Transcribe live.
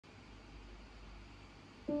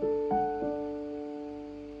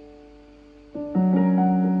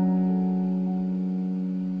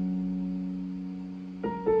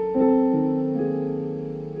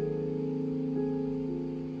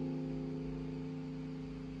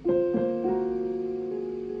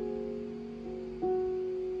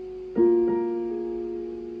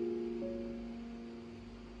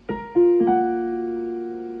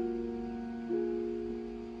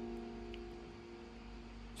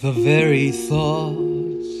the very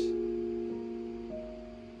thoughts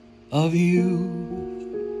of you.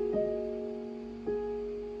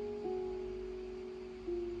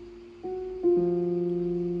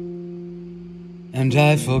 And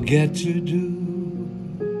I forget to do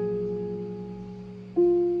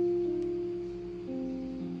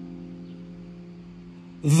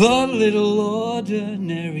the little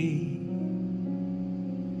ordinary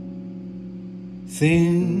things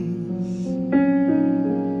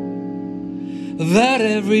that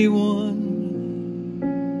everyone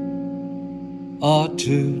ought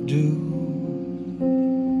to do.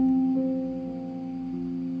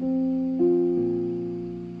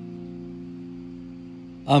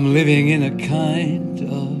 I'm living in a kind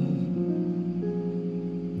of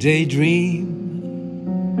daydream.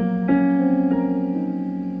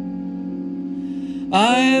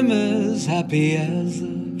 I'm as happy as a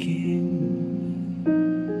king,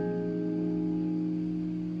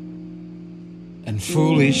 and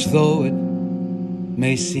foolish though it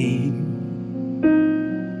may seem,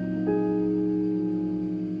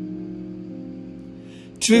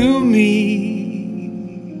 to me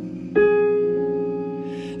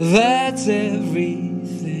that's everything.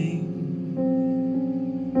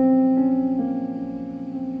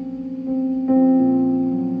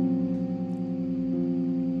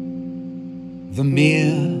 The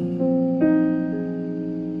mere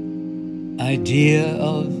idea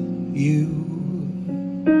of you,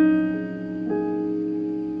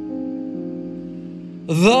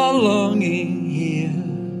 the longing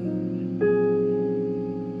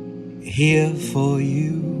here for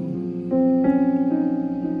you.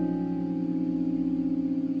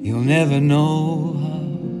 You'll never know how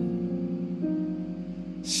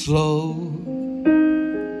slow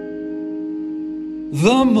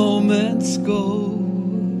the moments go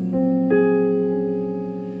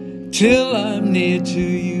till I'm near to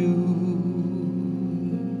you.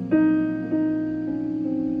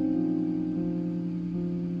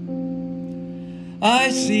 I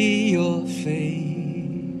see your face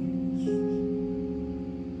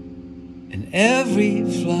in every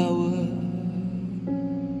flower,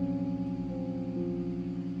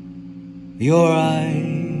 your eyes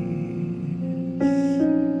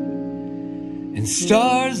and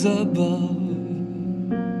stars above.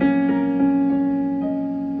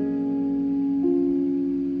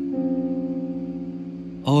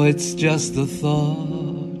 Oh, it's just the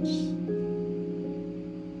thoughts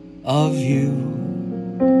of you,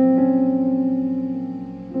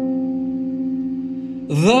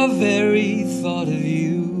 the very thought of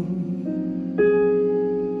you,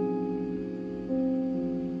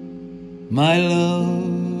 my love.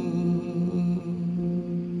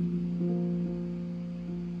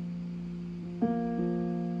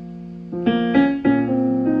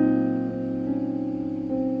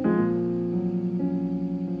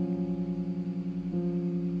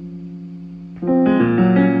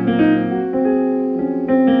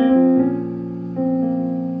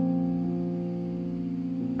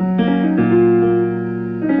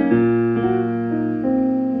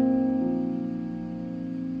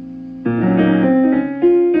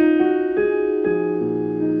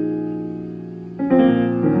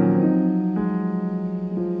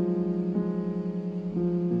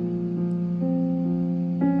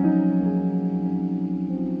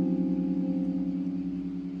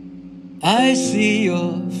 I see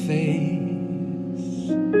your face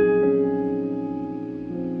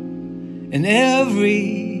in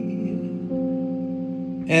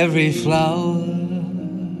every flower,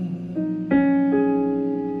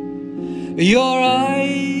 your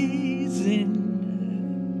eyes in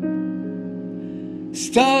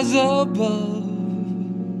stars above.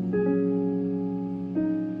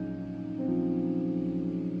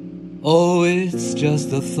 Oh, it's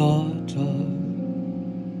just the thought of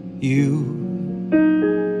you,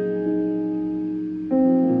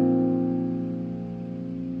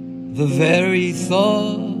 the very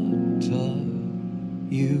thought of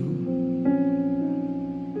you,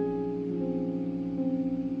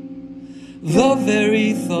 the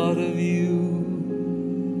very thought of you,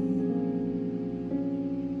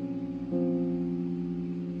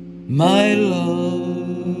 my love.